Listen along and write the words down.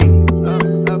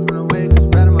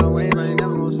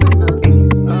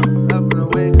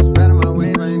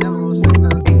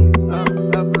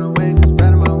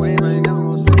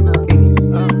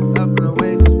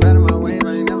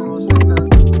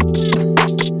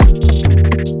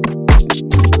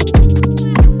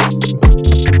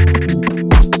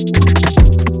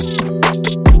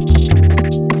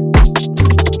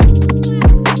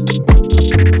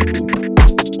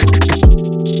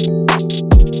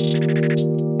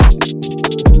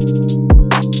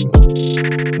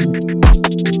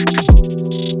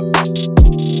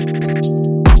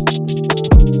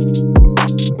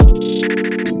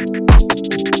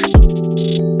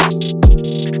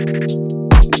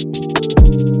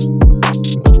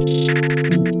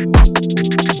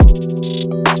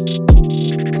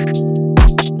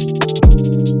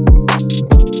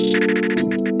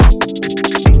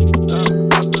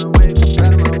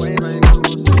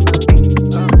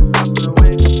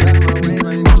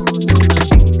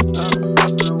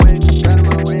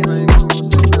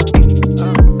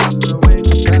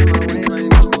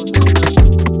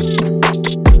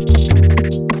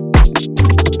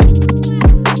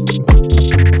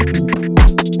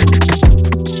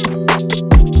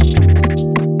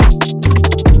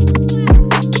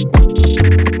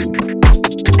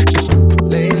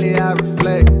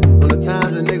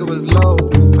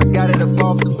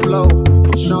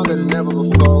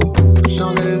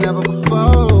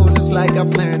I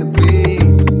plan to be.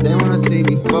 They wanna see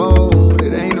me fold,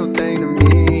 it ain't no thing to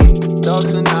me.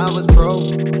 Thoughts when I was broke,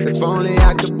 if only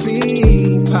I could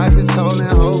be. Pockets holding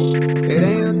hope, it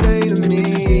ain't no thing to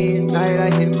me. At night I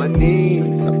hit my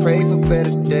knees, I pray for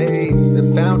better days.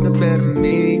 Then found a better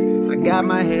me, I got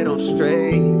my head on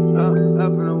straight.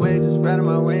 Up and away, just riding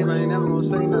my wave, I ain't never gonna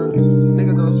say nothing.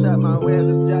 Niggas don't shot my way, I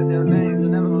just jot down names, I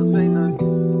never gonna say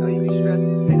nothing. Know you be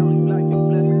stressing, hate only block your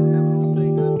blessing, I never gonna say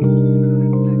nothing.